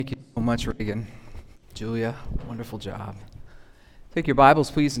Thank you so much, Reagan. Julia, wonderful job. Take your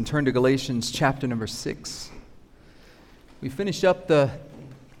Bibles, please, and turn to Galatians chapter number 6. We finished up the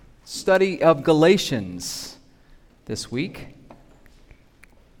study of Galatians this week.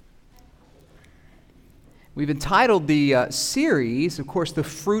 We've entitled the series, of course, The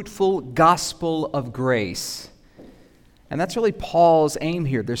Fruitful Gospel of Grace. And that's really Paul's aim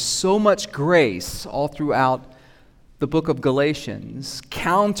here. There's so much grace all throughout the book of Galatians,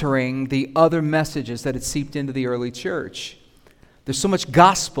 countering the other messages that had seeped into the early church. There's so much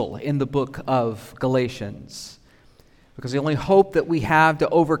gospel in the book of Galatians, because the only hope that we have to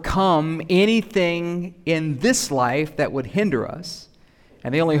overcome anything in this life that would hinder us,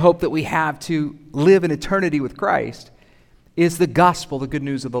 and the only hope that we have to live in eternity with Christ, is the gospel, the good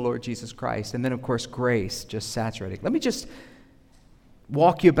news of the Lord Jesus Christ. And then, of course, grace just saturating. Let me just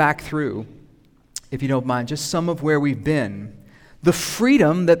walk you back through, if you don't mind, just some of where we've been. The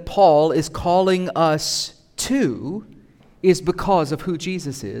freedom that Paul is calling us to is because of who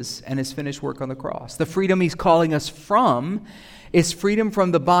Jesus is and his finished work on the cross. The freedom he's calling us from is freedom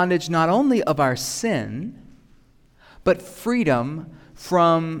from the bondage not only of our sin, but freedom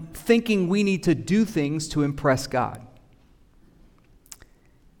from thinking we need to do things to impress God.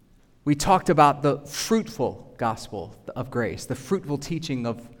 We talked about the fruitful gospel of grace, the fruitful teaching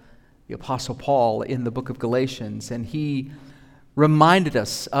of the Apostle Paul in the book of Galatians, and he reminded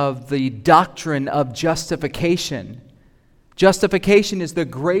us of the doctrine of justification. Justification is the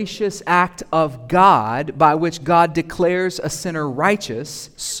gracious act of God by which God declares a sinner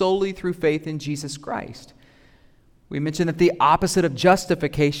righteous solely through faith in Jesus Christ. We mentioned that the opposite of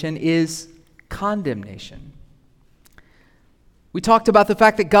justification is condemnation. We talked about the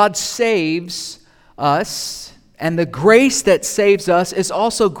fact that God saves us, and the grace that saves us is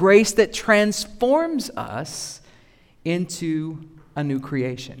also grace that transforms us into a new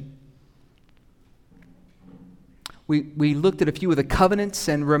creation. We looked at a few of the covenants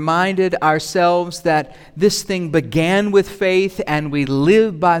and reminded ourselves that this thing began with faith, and we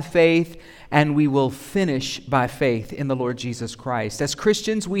live by faith, and we will finish by faith in the Lord Jesus Christ. As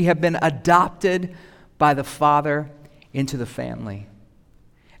Christians, we have been adopted by the Father into the family.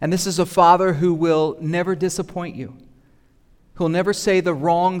 And this is a Father who will never disappoint you, who'll never say the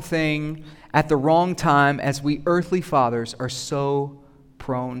wrong thing at the wrong time, as we earthly fathers are so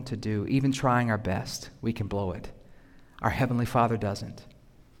prone to do. Even trying our best, we can blow it. Our Heavenly Father doesn't.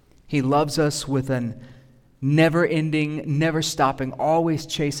 He loves us with an never-ending, never-stopping, always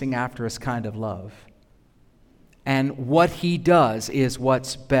chasing after us kind of love. And what He does is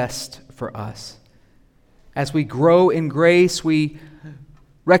what's best for us. As we grow in grace, we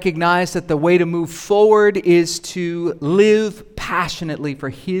recognize that the way to move forward is to live passionately for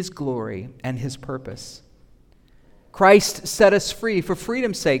His glory and His purpose. Christ set us free for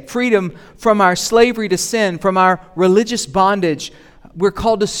freedom's sake, freedom from our slavery to sin, from our religious bondage. We're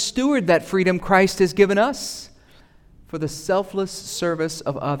called to steward that freedom Christ has given us for the selfless service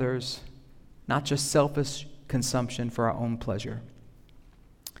of others, not just selfish consumption for our own pleasure.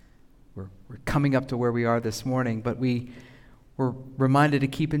 We're coming up to where we are this morning, but we're reminded to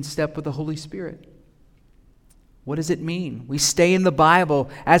keep in step with the Holy Spirit. What does it mean? We stay in the Bible.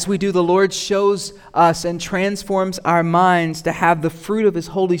 As we do, the Lord shows us and transforms our minds to have the fruit of His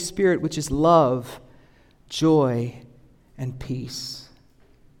Holy Spirit, which is love, joy, and peace.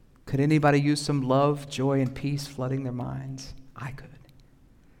 Could anybody use some love, joy, and peace flooding their minds? I could.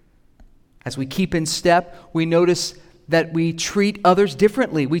 As we keep in step, we notice that we treat others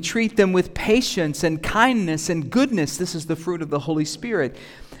differently. We treat them with patience and kindness and goodness. This is the fruit of the Holy Spirit.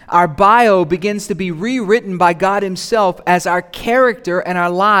 Our bio begins to be rewritten by God Himself as our character and our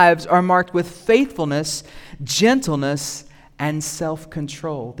lives are marked with faithfulness, gentleness, and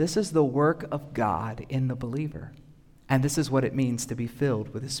self-control. This is the work of God in the believer. And this is what it means to be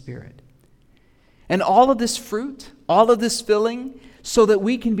filled with the Spirit. And all of this fruit, all of this filling, so that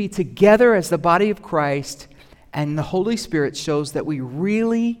we can be together as the body of Christ, and the Holy Spirit shows that we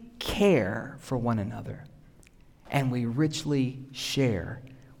really care for one another, and we richly share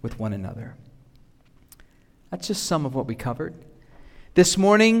with one another. That's just some of what we covered. This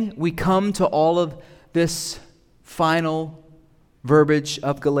morning, we come to all of this final verbiage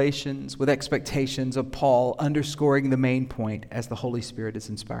of Galatians with expectations of Paul underscoring the main point as the Holy Spirit is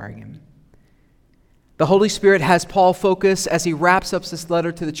inspiring him. The Holy Spirit has Paul focus as he wraps up this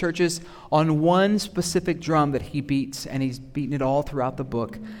letter to the churches on one specific drum that he beats, and he's beaten it all throughout the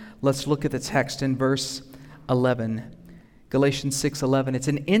book. Let's look at the text in verse 11. Galatians 6:11. It's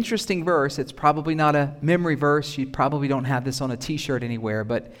an interesting verse. It's probably not a memory verse. You probably don't have this on a t-shirt anywhere,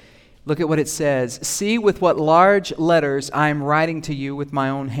 but Look at what it says. See with what large letters I am writing to you with my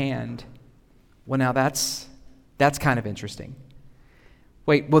own hand. Well, now that's kind of interesting.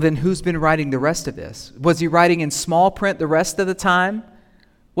 Wait, well then who's been writing the rest of this? Was he writing in small print the rest of the time?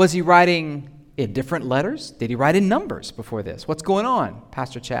 Was he writing in different letters? Did he write in numbers before this? What's going on,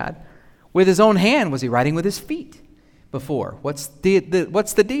 Pastor Chad? With his own hand, was he writing with his feet before? What's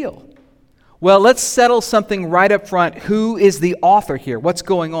the deal? Well, let's settle something right up front. Who is the author here? What's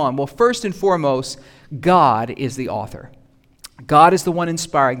going on? Well, first and foremost, God is the author. God is the one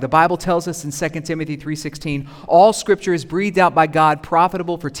inspiring. The Bible tells us in 2 Timothy 3:16, all Scripture is breathed out by God,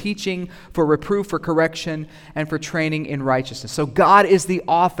 profitable for teaching, for reproof, for correction, and for training in righteousness. So God is the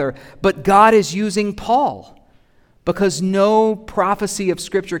author, but God is using Paul because no prophecy of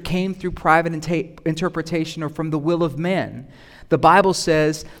Scripture came through private interpretation or from the will of men. The Bible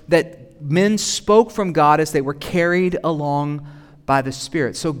says that men spoke from God as they were carried along by the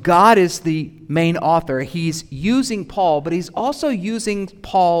Spirit. So God is the main author. He's using Paul, but he's also using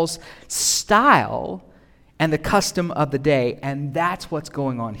Paul's style and the custom of the day, and that's what's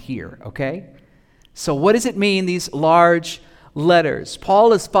going on here, okay? So what does it mean, these large letters?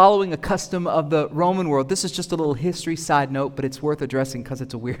 Paul is following a custom of the Roman world. This is just a little history side note, but it's worth addressing because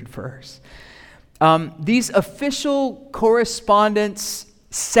it's a weird verse. These official correspondence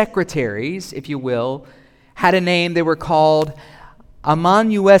secretaries, if you will, had a name. They were called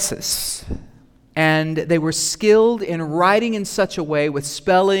amanuenses, and they were skilled in writing in such a way with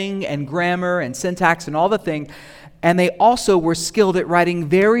spelling and grammar and syntax and all the things, and they also were skilled at writing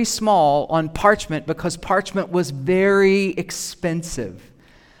very small on parchment because parchment was very expensive.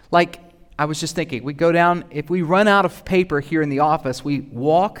 Like, I was just thinking, we go down, if we run out of paper here in the office, we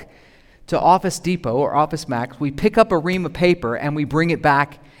walk to Office Depot or Office Max, we pick up a ream of paper and we bring it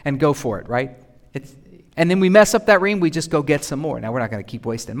back and go for it, right? And then we mess up that ream, we just go get some more. Now, we're not going to keep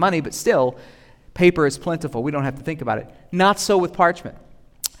wasting money, but still, paper is plentiful. We don't have to think about it. Not so with parchment.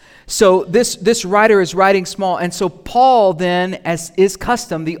 So this writer is writing small, and so Paul then, as is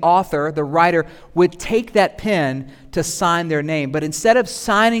custom, the author, the writer, would take that pen to sign their name. But instead of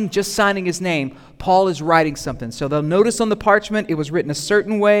just signing his name, Paul is writing something. So they'll notice on the parchment it was written a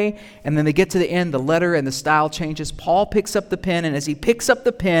certain way, and then they get to the end, the letter and the style changes. Paul picks up the pen, and as he picks up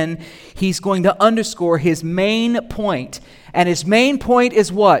the pen, he's going to underscore his main point. And his main point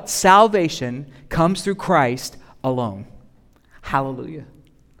is what? Salvation comes through Christ alone. Hallelujah.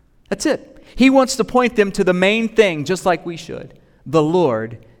 That's it. He wants to point them to the main thing, just like we should. The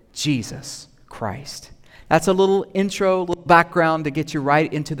Lord Jesus Christ. That's a little intro, little background to get you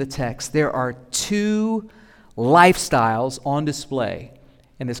right into the text. There are two lifestyles on display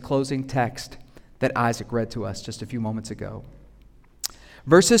in this closing text that Isaac read to us just a few moments ago.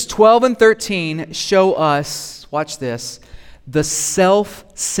 Verses 12 and 13 show us, watch this, the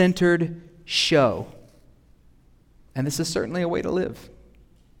self-centered show. And this is certainly a way to live.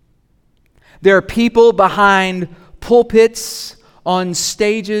 There are people behind pulpits, on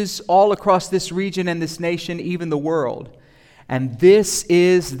stages all across this region and this nation, even the world. And this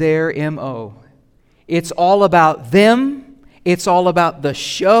is their MO. It's all about them, it's all about the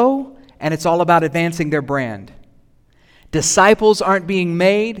show, and it's all about advancing their brand. Disciples aren't being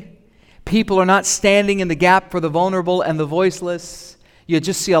made. People are not standing in the gap for the vulnerable and the voiceless. You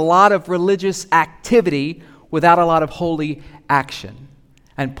just see a lot of religious activity without a lot of holy action.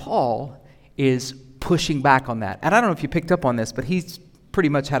 And Paul is pushing back on that. And I don't know if you picked up on this, but he's pretty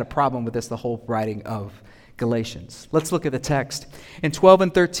much had a problem with this the whole writing of Galatians. Let's look at the text. In 12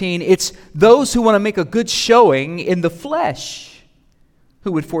 and 13, it's those who want to make a good showing in the flesh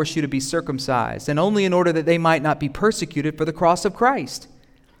who would force you to be circumcised, and only in order that they might not be persecuted for the cross of Christ.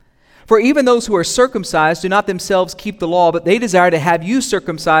 For even those who are circumcised do not themselves keep the law, but they desire to have you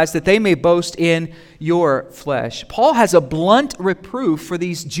circumcised, that they may boast in your flesh. Paul has a blunt reproof for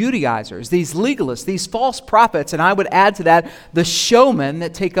these Judaizers, these legalists, these false prophets, and I would add to that the showmen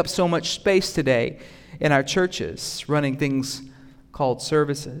that take up so much space today in our churches, running things called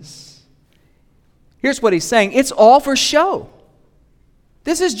services. Here's what he's saying. It's all for show.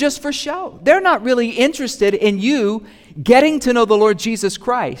 This is just for show. They're not really interested in you getting to know the Lord Jesus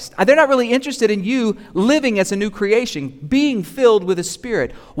Christ. They're not really interested in you living as a new creation, being filled with the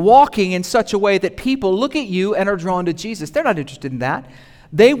Spirit, walking in such a way that people look at you and are drawn to Jesus. They're not interested in that.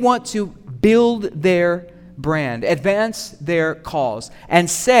 They want to build their brand, advance their cause, and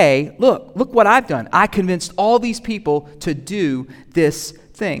say, look what I've done. I convinced all these people to do this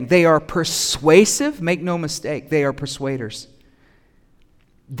thing. They are persuasive. Make no mistake, they are persuaders.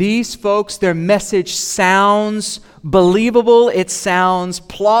 These folks, their message sounds believable. It sounds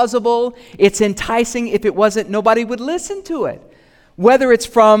plausible. It's enticing. If it wasn't, nobody would listen to it. Whether it's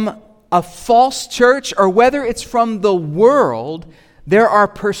from a false church or whether it's from the world, there are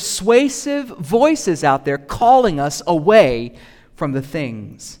persuasive voices out there calling us away from the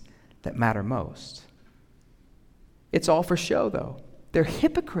things that matter most. It's all for show, though. They're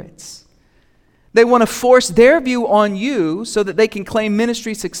hypocrites. They want to force their view on you so that they can claim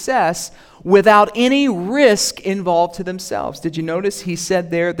ministry success without any risk involved to themselves. Did you notice he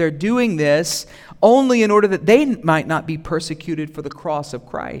said there, they're doing this only in order that they might not be persecuted for the cross of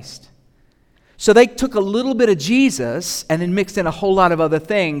Christ. So they took a little bit of Jesus and then mixed in a whole lot of other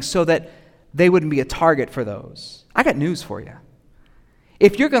things so that they wouldn't be a target for those. I got news for you.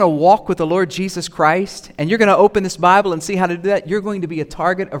 If you're going to walk with the Lord Jesus Christ and you're going to open this Bible and see how to do that, you're going to be a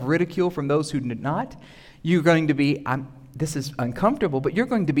target of ridicule from those who do not. You're going to be, this is uncomfortable, but you're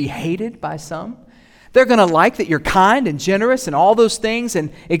going to be hated by some. They're going to like that you're kind and generous and all those things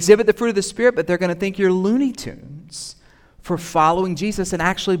and exhibit the fruit of the Spirit, but they're going to think you're Looney Tunes for following Jesus and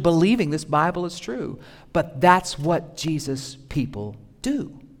actually believing this Bible is true. But that's what Jesus people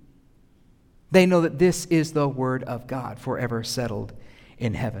do. They know that this is the Word of God forever settled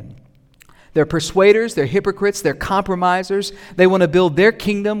in heaven. They're persuaders, they're hypocrites, they're compromisers. They want to build their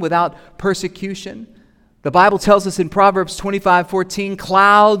kingdom without persecution. The Bible tells us in Proverbs 25:14,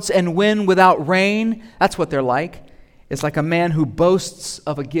 clouds and wind without rain, that's what they're like. It's like a man who boasts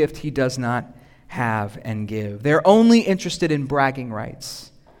of a gift he does not have and give. They're only interested in bragging rights.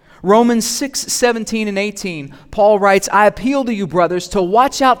 Romans 6:17 and 18, Paul writes, I appeal to you, brothers, to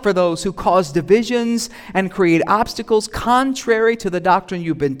watch out for those who cause divisions and create obstacles contrary to the doctrine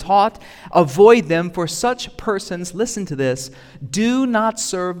you've been taught. Avoid them, for such persons, listen to this, do not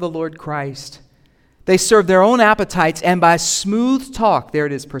serve the Lord Christ. They serve their own appetites, and by smooth talk, there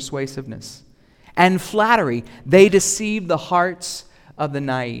it is, persuasiveness, and flattery, they deceive the hearts of the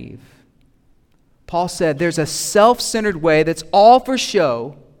naive. Paul said there's a self-centered way that's all for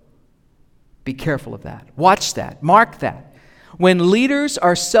show. Be careful of that. Watch that. Mark that. When leaders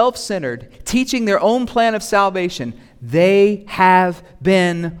are self-centered, teaching their own plan of salvation, they have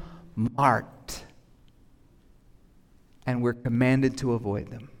been marked. And we're commanded to avoid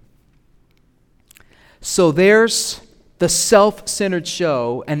them. So there's the self-centered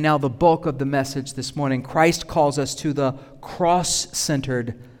show, and now the bulk of the message this morning. Christ calls us to the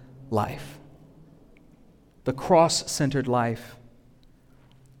cross-centered life. The cross-centered life.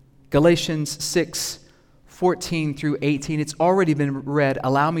 Galatians 6:14 through 18. It's already been read.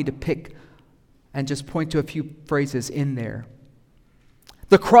 Allow me to pick and just point to a few phrases in there.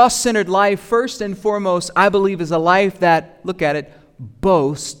 The cross-centered life, first and foremost, I believe is a life that, look at it,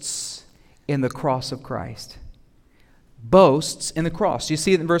 boasts in the cross of Christ. Boasts in the cross. You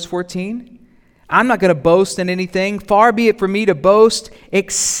see it in verse 14? I'm not going to boast in anything. Far be it from me to boast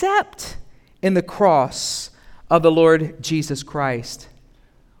except in the cross of the Lord Jesus Christ.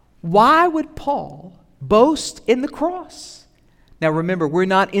 Why would Paul boast in the cross? Now remember, we're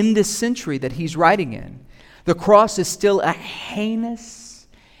not in this century that he's writing in. The cross is still a heinous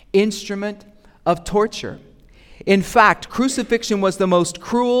instrument of torture. In fact, crucifixion was the most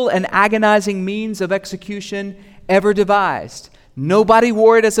cruel and agonizing means of execution ever devised. Nobody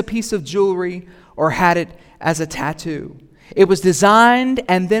wore it as a piece of jewelry or had it as a tattoo. It was designed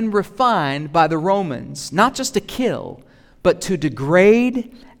and then refined by the Romans, not just to kill, but to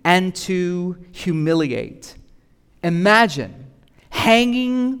degrade and to humiliate. Imagine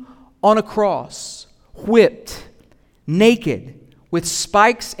hanging on a cross, whipped, naked, with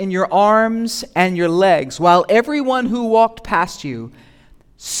spikes in your arms and your legs, while everyone who walked past you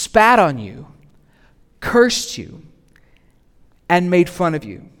spat on you, cursed you, and made fun of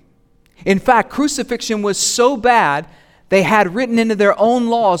you. In fact, crucifixion was so bad, they had written into their own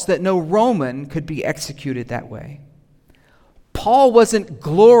laws that no Roman could be executed that way. Paul wasn't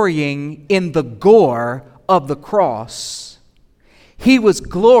glorying in the gore of the cross. He was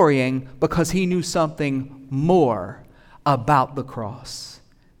glorying because he knew something more about the cross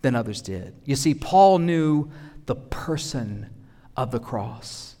than others did. You see, Paul knew the person of the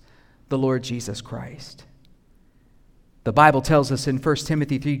cross, the Lord Jesus Christ. The Bible tells us in 1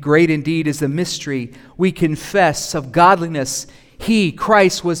 Timothy 3, great indeed is the mystery we confess of godliness. He,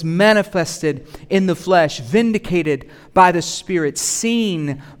 Christ, was manifested in the flesh, vindicated by the Spirit,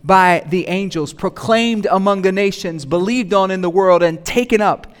 seen by the angels, proclaimed among the nations, believed on in the world, and taken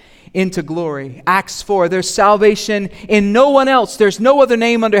up into glory. Acts 4, there's salvation in no one else. There's no other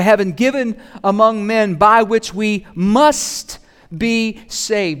name under heaven given among men by which we must be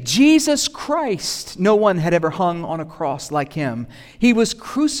saved. Jesus Christ, no one had ever hung on a cross like him. He was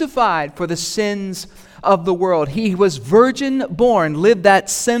crucified for the sins of the world. He was virgin born, lived that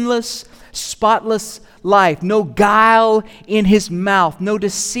sinless, spotless life, no guile in his mouth, no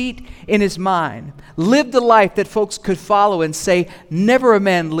deceit in his mind. Lived a life that folks could follow and say, never a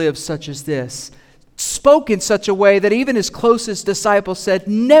man lived such as this. Spoke in such a way that even his closest disciples said,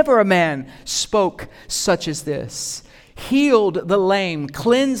 never a man spoke such as this. Healed the lame,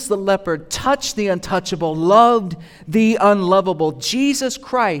 cleansed the leper, touched the untouchable, loved the unlovable. Jesus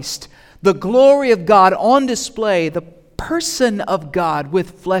Christ, the glory of God on display, the person of God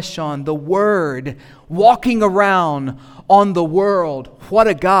with flesh on, the Word, walking around on the world. What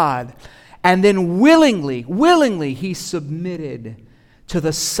a God. And then willingly he submitted to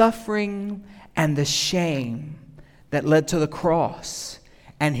the suffering and the shame that led to the cross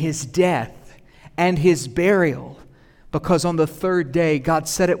and his death and his burial. Because on the third day, God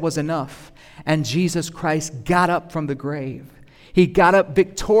said it was enough. And Jesus Christ got up from the grave. He got up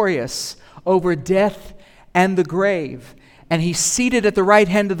victorious over death and the grave. And he's seated at the right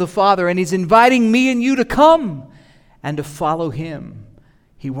hand of the Father. And he's inviting me and you to come and to follow him.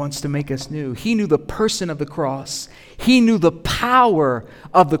 He wants to make us new. He knew the person of the cross. He knew the power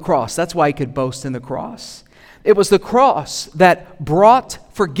of the cross. That's why he could boast in the cross. It was the cross that brought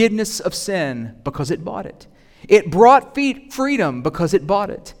forgiveness of sin because it bought it. It brought freedom because it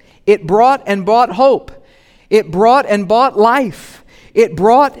bought it. It brought and bought hope. It brought and bought life. It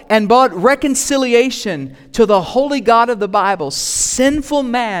brought and bought reconciliation to the holy God of the Bible, sinful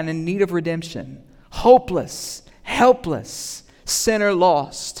man in need of redemption, hopeless, helpless, sinner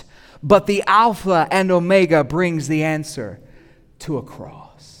lost. But the Alpha and Omega brings the answer to a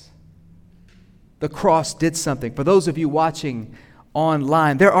cross. The cross did something. For those of you watching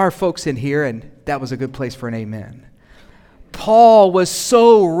online, there are folks in here, and that was a good place for an amen. Paul was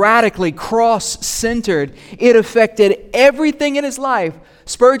so radically cross-centered, it affected everything in his life.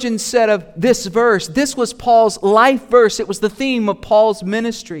 Spurgeon said of this verse, this was Paul's life verse. It was the theme of Paul's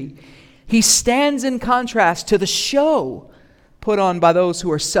ministry. He stands in contrast to the show put on by those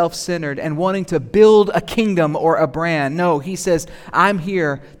who are self-centered and wanting to build a kingdom or a brand. No, he says, I'm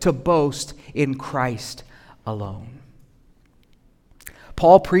here to boast in Christ alone.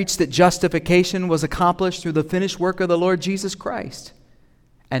 Paul preached that justification was accomplished through the finished work of the Lord Jesus Christ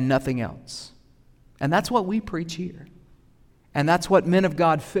and nothing else. And that's what we preach here. And that's what men of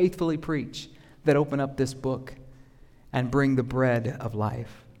God faithfully preach that open up this book and bring the bread of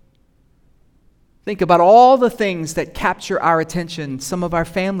life. Think about all the things that capture our attention, some of our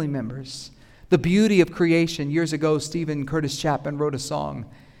family members. The beauty of creation. Years ago, Stephen Curtis Chapman wrote a song.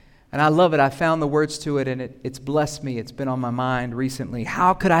 And I love it. I found the words to it, and it's blessed me. It's been on my mind recently.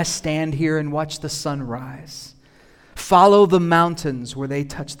 How could I stand here and watch the sun rise? Follow the mountains where they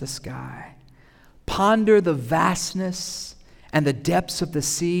touch the sky. Ponder the vastness and the depths of the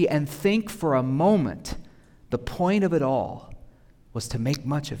sea, and think for a moment the point of it all was to make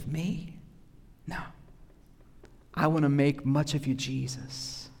much of me? No. I want to make much of you,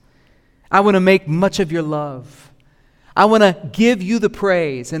 Jesus. I want to make much of your love. I want to give you the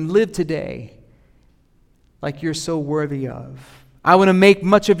praise and live today like you're so worthy of. I want to make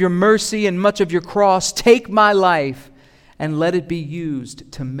much of your mercy and much of your cross. Take my life and let it be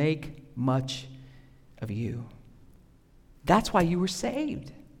used to make much of you. That's why you were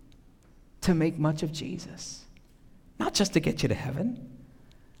saved, to make much of Jesus, not just to get you to heaven.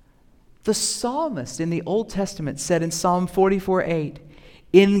 The psalmist in the Old Testament said in Psalm 44:8,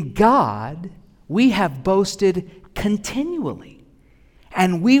 in God we have boasted continually,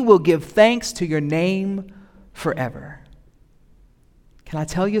 and we will give thanks to your name forever. Can I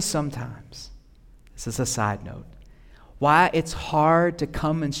tell you sometimes, this is a side note, why it's hard to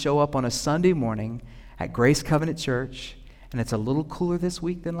come and show up on a Sunday morning at Grace Covenant Church, and it's a little cooler this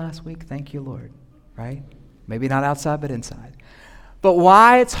week than last week, thank you, Lord, right? Maybe not outside, but inside. But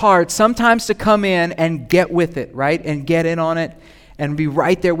why it's hard sometimes to come in and get with it, right? And get in on it and be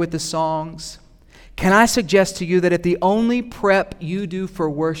right there with the songs. Can I suggest to you that if the only prep you do for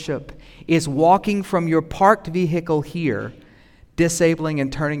worship is walking from your parked vehicle here, disabling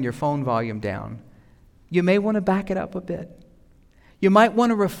and turning your phone volume down, you may want to back it up a bit. You might want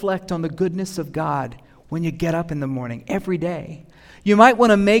to reflect on the goodness of God when you get up in the morning, every day. You might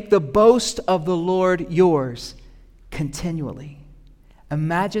want to make the boast of the Lord yours continually.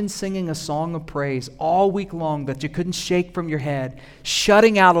 Imagine singing a song of praise all week long that you couldn't shake from your head,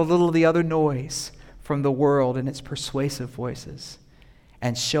 shutting out a little of the other noise from the world and its persuasive voices,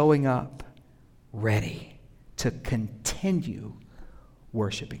 and showing up ready to continue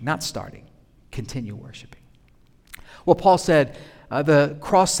worshiping. Not starting, continue worshiping. Well, Paul said the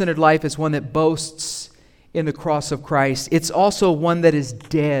cross-centered life is one that boasts in the cross of Christ. It's also one that is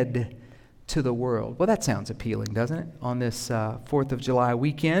dead to the world. Well, that sounds appealing, doesn't it? On this 4th of July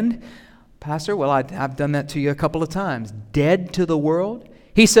weekend, Pastor, well, I've done that to you a couple of times. Dead to the world?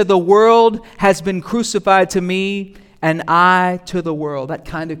 He said, the world has been crucified to me and I to the world. That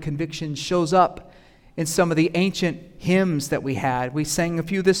kind of conviction shows up in some of the ancient hymns that we had. We sang a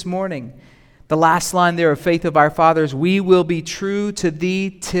few this morning. The last line there of Faith of Our Fathers, we will be true to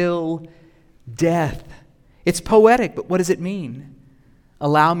thee till death. It's poetic, but what does it mean?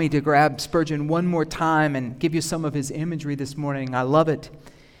 Allow me to grab Spurgeon one more time and give you some of his imagery this morning. I love it.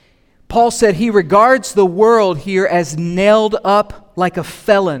 Paul said he regards the world here as nailed up like a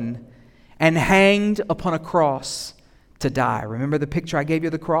felon and hanged upon a cross to die. Remember the picture I gave you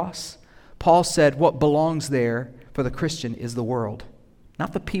of the cross? Paul said what belongs there for the Christian is the world.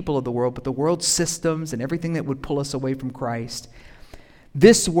 Not the people of the world, but the world systems and everything that would pull us away from Christ.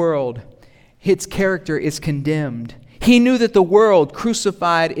 This world, its character is condemned. He knew that the world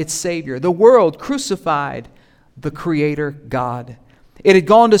crucified its Savior. The world crucified the Creator God. It had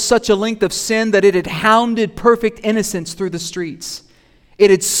gone to such a length of sin that it had hounded perfect innocence through the streets. It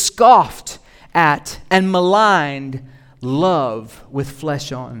had scoffed at and maligned love with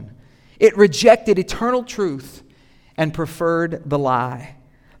flesh on. It rejected eternal truth and preferred the lie.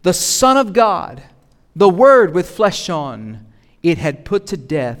 The Son of God, the Word with flesh on, it had put to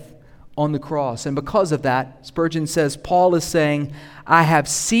death on the cross. And because of that, Spurgeon says, Paul is saying, I have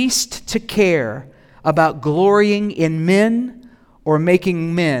ceased to care about glorying in men or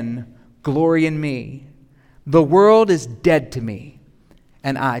making men glory in me. The world is dead to me,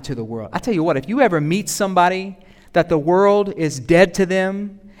 and I to the world. I tell you what, if you ever meet somebody that the world is dead to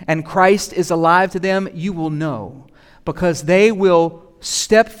them and Christ is alive to them, you will know, because they will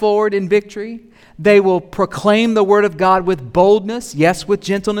step forward in victory. They will proclaim the word of God with boldness, yes, with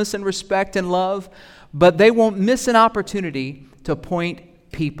gentleness and respect and love, but they won't miss an opportunity to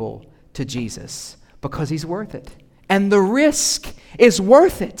point people to Jesus because he's worth it. And the risk is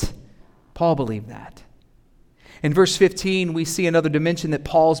worth it. Paul believed that. In verse 15, we see another dimension that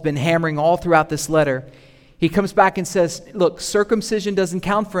Paul's been hammering all throughout this letter. He comes back and says, look, circumcision doesn't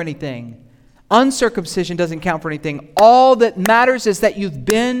count for anything. Uncircumcision doesn't count for anything. All that matters is that you've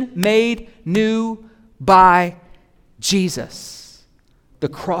been made new by Jesus. The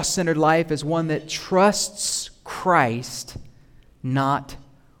cross-centered life is one that trusts Christ, not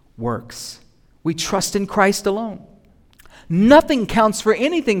works. We trust in Christ alone. Nothing counts for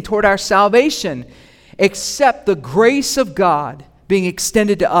anything toward our salvation except the grace of God being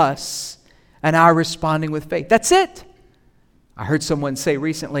extended to us and our responding with faith. That's it. I heard someone say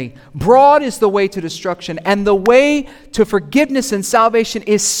recently, broad is the way to destruction, and the way to forgiveness and salvation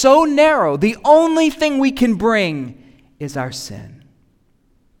is so narrow, the only thing we can bring is our sin.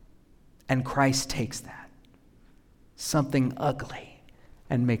 And Christ takes that, something ugly,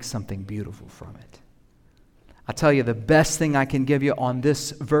 and makes something beautiful from it. I'll tell you, the best thing I can give you on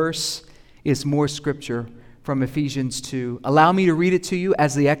this verse is more scripture from Ephesians 2. Allow me to read it to you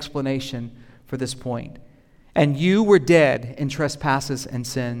as the explanation for this point. And you were dead in trespasses and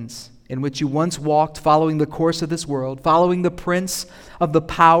sins, in which you once walked, following the course of this world, following the prince of the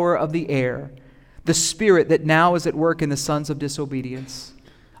power of the air, the spirit that now is at work in the sons of disobedience,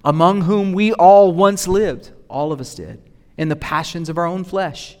 among whom we all once lived, all of us did, in the passions of our own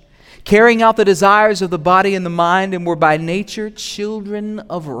flesh, carrying out the desires of the body and the mind, and were by nature children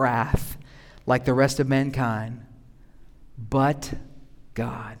of wrath, like the rest of mankind. But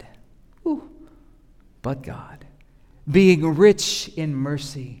God, being rich in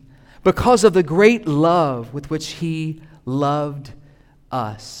mercy, because of the great love with which he loved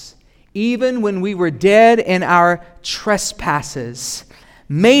us, even when we were dead in our trespasses,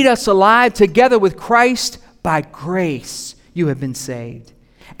 made us alive together with Christ. By grace you have been saved.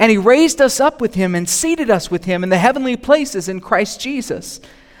 And he raised us up with him and seated us with him in the heavenly places in Christ Jesus,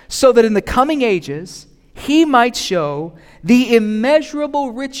 so that in the coming ages he might show the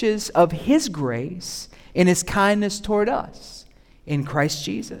immeasurable riches of his grace in his kindness toward us in Christ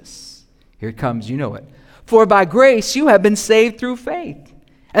Jesus. Here it comes, you know it. For by grace you have been saved through faith.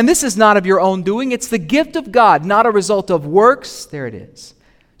 And this is not of your own doing, it's the gift of God, not a result of works. There it is.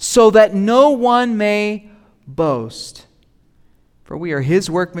 So that no one may boast. For we are his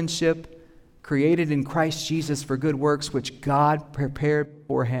workmanship, created in Christ Jesus for good works, which God prepared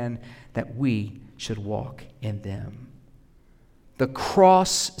beforehand that we should walk in them. The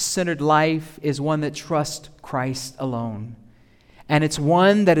cross-centered life is one that trusts Christ alone. And it's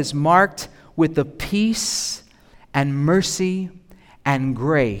one that is marked with the peace and mercy and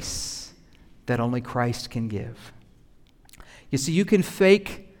grace that only Christ can give. You see, you can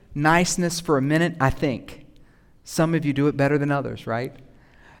fake niceness for a minute, I think. Some of you do it better than others, right?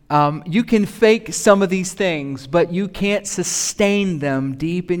 You can fake some of these things, but you can't sustain them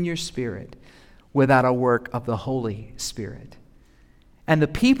deep in your spirit without a work of the Holy Spirit. And the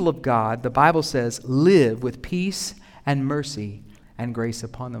people of God, the Bible says, live with peace and mercy and grace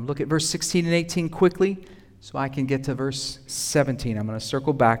upon them. Look at verse 16 and 18 quickly so I can get to verse 17. I'm going to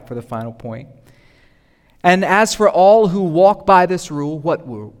circle back for the final point. And as for all who walk by this rule, what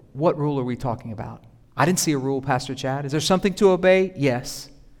rule? What rule are we talking about? I didn't see a rule, Pastor Chad. Is there something to obey? Yes.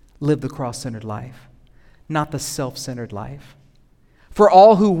 Live the cross-centered life, not the self-centered life. For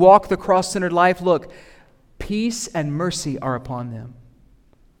all who walk the cross-centered life, look, peace and mercy are upon them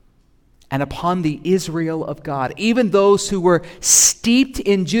and upon the Israel of God, even those who were steeped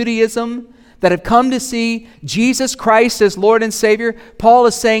in Judaism, that have come to see Jesus Christ as Lord and Savior. Paul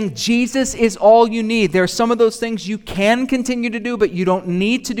is saying Jesus is all you need. There are some of those things you can continue to do, but you don't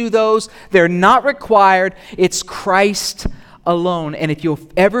need to do those. They're not required. It's Christ alone. And if you'll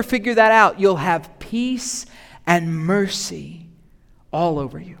ever figure that out, you'll have peace and mercy all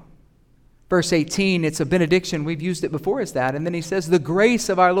over you. Verse 18, it's a benediction. We've used it before as that. And then he says, the grace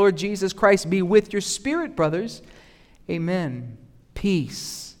of our Lord Jesus Christ be with your spirit, brothers. Amen.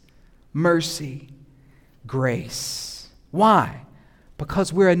 Peace, mercy, grace. Why?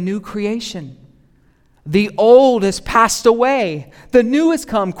 Because we're a new creation. The old has passed away. The new has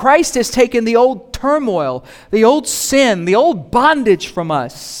come. Christ has taken the old turmoil, the old sin, the old bondage from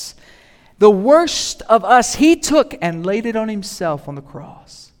us. The worst of us he took and laid it on himself on the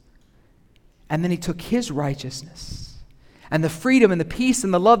cross. And then he took his righteousness and the freedom and the peace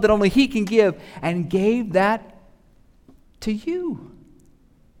and the love that only he can give and gave that to you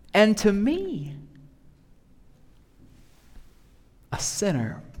and to me, a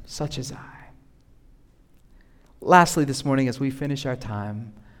sinner such as I. Lastly, this morning as we finish our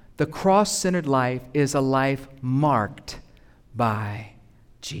time, the cross-centered life is a life marked by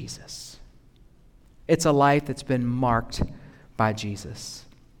Jesus. It's a life that's been marked by Jesus.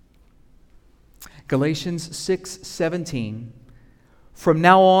 Galatians 6:17. From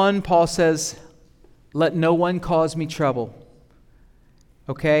now on, Paul says, let no one cause me trouble.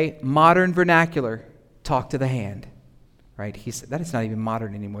 Okay? Modern vernacular, talk to the hand. Right? He said, that is not even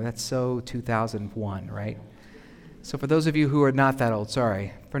modern anymore. That's so 2001, right? So for those of you who are not that old,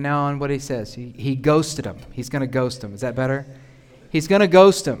 sorry. From now on, what he says, he ghosted them. He's going to ghost them. Is that better? He's going to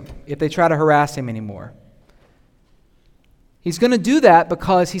ghost them if they try to harass him anymore. He's going to do that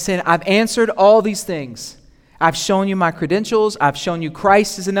because he's saying, I've answered all these things. I've shown you my credentials. I've shown you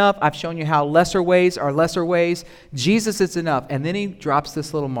Christ is enough. I've shown you how lesser ways are lesser ways. Jesus is enough. And then he drops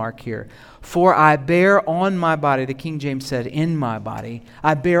this little mark here. For I bear on my body, the King James said, in my body,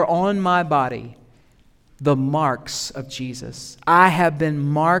 I bear on my body the marks of Jesus. I have been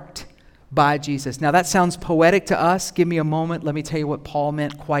marked by Jesus. Now that sounds poetic to us. Give me a moment. Let me tell you what Paul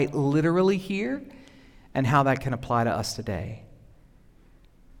meant quite literally here and how that can apply to us today.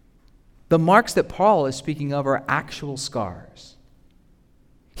 The marks that Paul is speaking of are actual scars.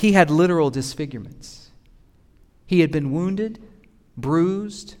 He had literal disfigurements. He had been wounded,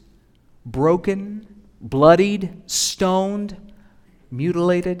 bruised, broken, bloodied, stoned,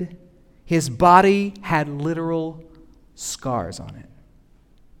 mutilated. His body had literal scars on it.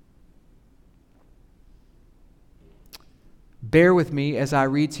 Bear with me as I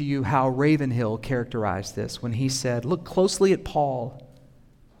read to you how Ravenhill characterized this when he said, look closely at Paul,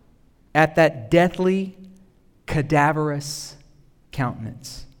 at that deathly, cadaverous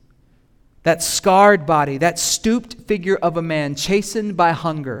countenance, that scarred body, that stooped figure of a man chastened by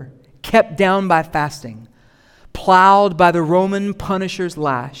hunger, kept down by fasting, plowed by the Roman punisher's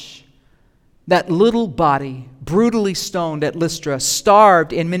lash. That little body, brutally stoned at Lystra,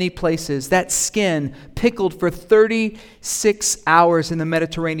 starved in many places, that skin pickled for 36 hours in the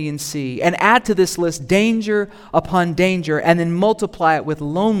Mediterranean Sea. And add to this list danger upon danger, and then multiply it with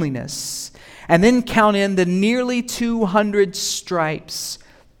loneliness. And then count in the nearly 200 stripes,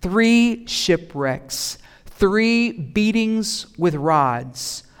 3 shipwrecks, 3 beatings with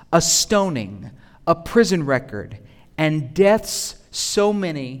rods, a stoning, a prison record, and deaths so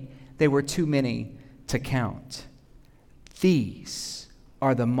many they were too many to count. These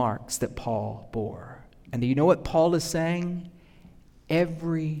are the marks that Paul bore. And do you know what Paul is saying?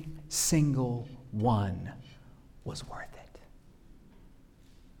 Every single one was worth it.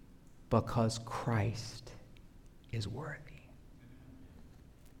 Because Christ is worthy.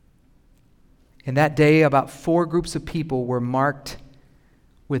 In that day, about 4 groups of people were marked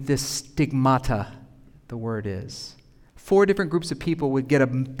with this stigmata, the word is. 4 different groups of people would get a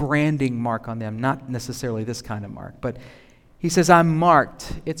branding mark on them, not necessarily this kind of mark, but He says, I'm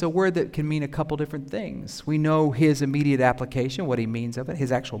marked. It's a word that can mean a couple different things. We know his immediate application, what he means of it,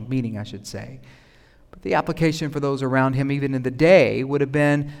 his actual meaning, I should say. But the application for those around him, even in the day, would have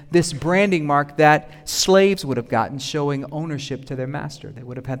been this branding mark that slaves would have gotten, showing ownership to their master. They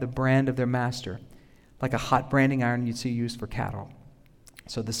would have had the brand of their master, like a hot branding iron you'd see used for cattle.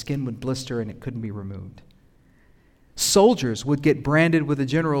 So the skin would blister and it couldn't be removed. Soldiers would get branded with the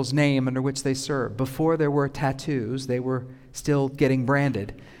general's name under which they served. Before there were tattoos, they were still getting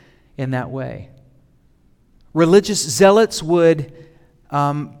branded in that way. Religious zealots would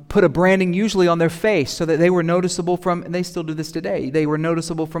put a branding usually on their face so that they were noticeable from, and they still do this today, they were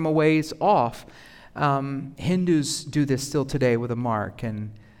noticeable from a ways off. Hindus do this still today with a mark,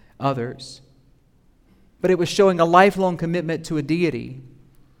 and others. But it was showing a lifelong commitment to a deity.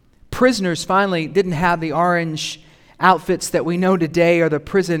 Prisoners finally didn't have the orange outfits that we know today or the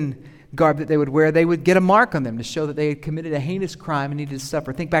prison garb that they would wear. They would get a mark on them to show that they had committed a heinous crime and needed to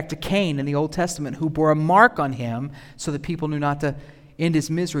suffer. Think back to Cain in the Old Testament, who bore a mark on him so that people knew not to end his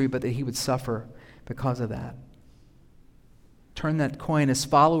misery, but that he would suffer because of that. Turn that coin. As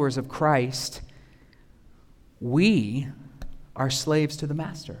followers of Christ, we are slaves to the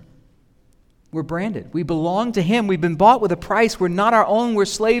Master. We're branded. We belong to him. We've been bought with a price. We're not our own. We're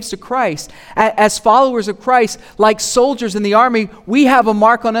slaves to Christ. As followers of Christ, like soldiers in the army, we have a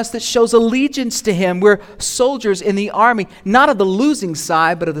mark on us that shows allegiance to him. We're soldiers in the army, not of the losing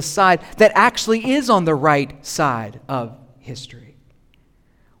side, but of the side that actually is on the right side of history.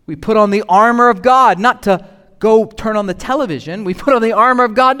 We put on the armor of God, not to go turn on the television. We put on the armor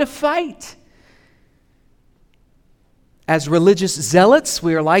of God to fight. As religious zealots,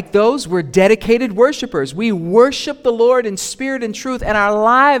 we are like those. We're dedicated worshipers. We worship the Lord in spirit and truth, and our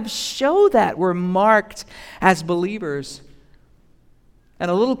lives show that. We're marked as believers. And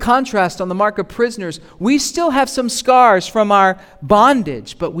a little contrast on the mark of prisoners. We still have some scars from our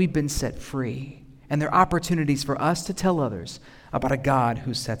bondage, but we've been set free. And there are opportunities for us to tell others about a God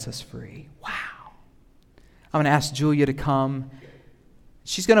who sets us free. Wow. I'm going to ask Julia to come.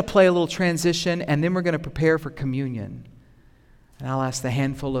 She's going to play a little transition, and then we're going to prepare for communion. And I'll ask the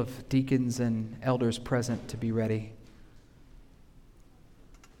handful of deacons and elders present to be ready.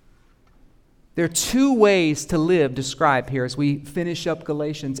 There are two ways to live described here as we finish up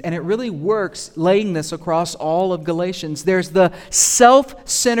Galatians, and it really works laying this across all of Galatians. There's the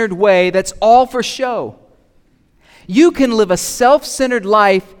self-centered way that's all for show. You can live a self-centered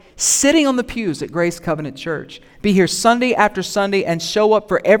life sitting on the pews at Grace Covenant Church, be here Sunday after Sunday and show up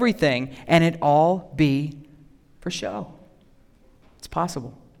for everything, and it all be for show. It's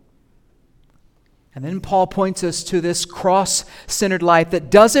possible. And then Paul points us to this cross-centered life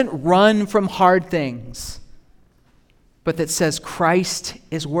that doesn't run from hard things, but that says Christ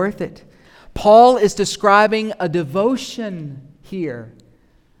is worth it. Paul is describing a devotion here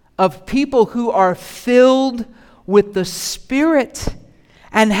of people who are filled with the Spirit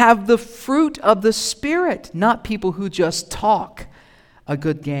and have the fruit of the Spirit, not people who just talk a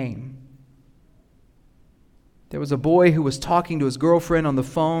good game. There was a boy who was talking to his girlfriend on the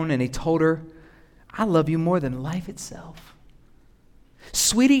phone, and he told her, I love you more than life itself.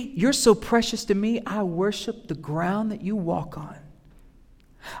 Sweetie, you're so precious to me, I worship the ground that you walk on.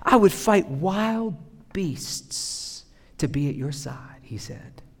 I would fight wild beasts to be at your side, he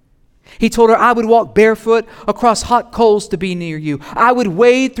said. He told her, I would walk barefoot across hot coals to be near you. I would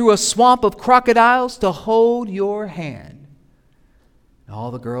wade through a swamp of crocodiles to hold your hand.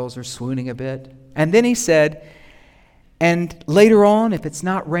 All the girls are swooning a bit. And then he said, and later on, if it's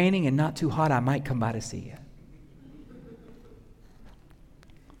not raining and not too hot, I might come by to see you.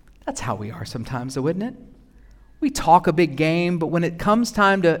 That's how we are sometimes, though, isn't it? We talk a big game, but when it comes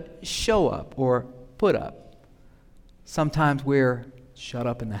time to show up or put up, sometimes we're shut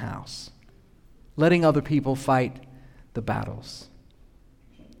up in the house, letting other people fight the battles.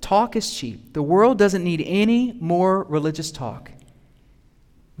 Talk is cheap. The world doesn't need any more religious talk.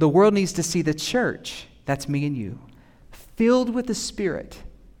 The world needs to see the church, that's me and you, filled with the Spirit,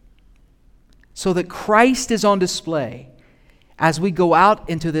 so that Christ is on display as we go out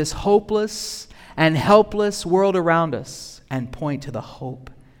into this hopeless and helpless world around us and point to the hope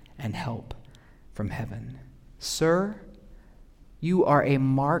and help from heaven. Sir, you are a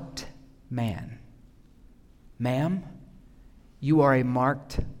marked man. Ma'am, you are a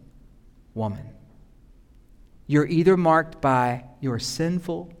marked woman. You're either marked by your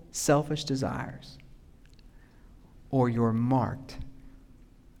sinful, selfish desires, or you're marked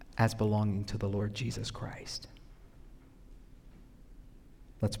as belonging to the Lord Jesus Christ.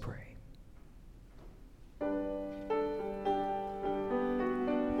 Let's pray.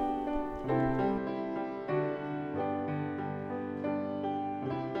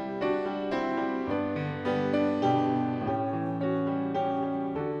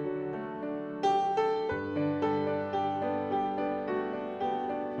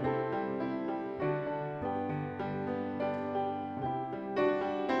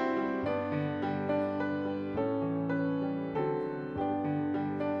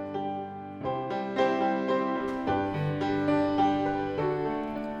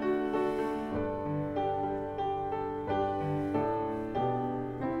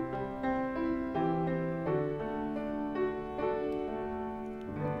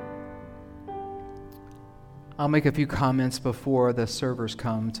 I'll make a few comments before the servers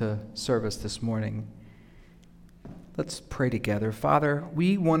come to serve us this morning. Let's pray together. Father,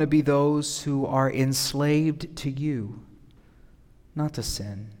 we want to be those who are enslaved to you, not to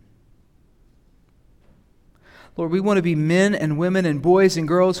sin. Lord, we want to be men and women and boys and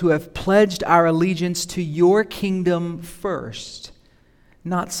girls who have pledged our allegiance to your kingdom first,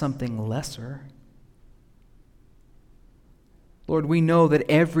 not something lesser. Lord, we know that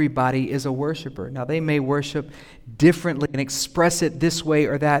everybody is a worshiper. Now, they may worship differently and express it this way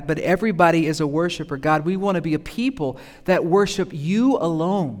or that, but everybody is a worshiper. God, we want to be a people that worship you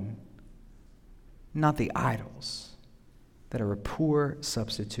alone, not the idols that are a poor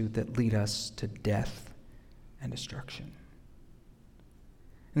substitute that lead us to death and destruction.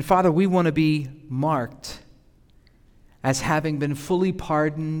 And Father, we want to be marked as having been fully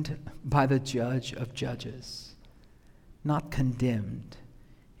pardoned by the Judge of Judges, not condemned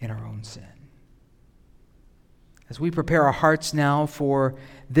in our own sin. As we prepare our hearts now for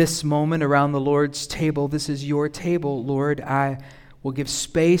this moment around the Lord's table, this is your table, Lord. I will give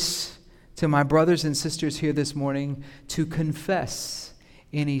space to my brothers and sisters here this morning to confess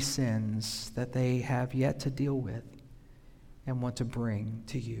any sins that they have yet to deal with and want to bring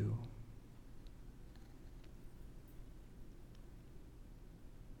to you.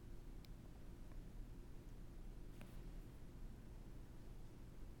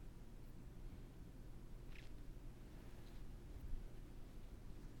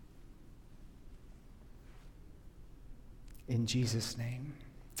 In Jesus' name,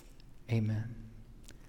 amen.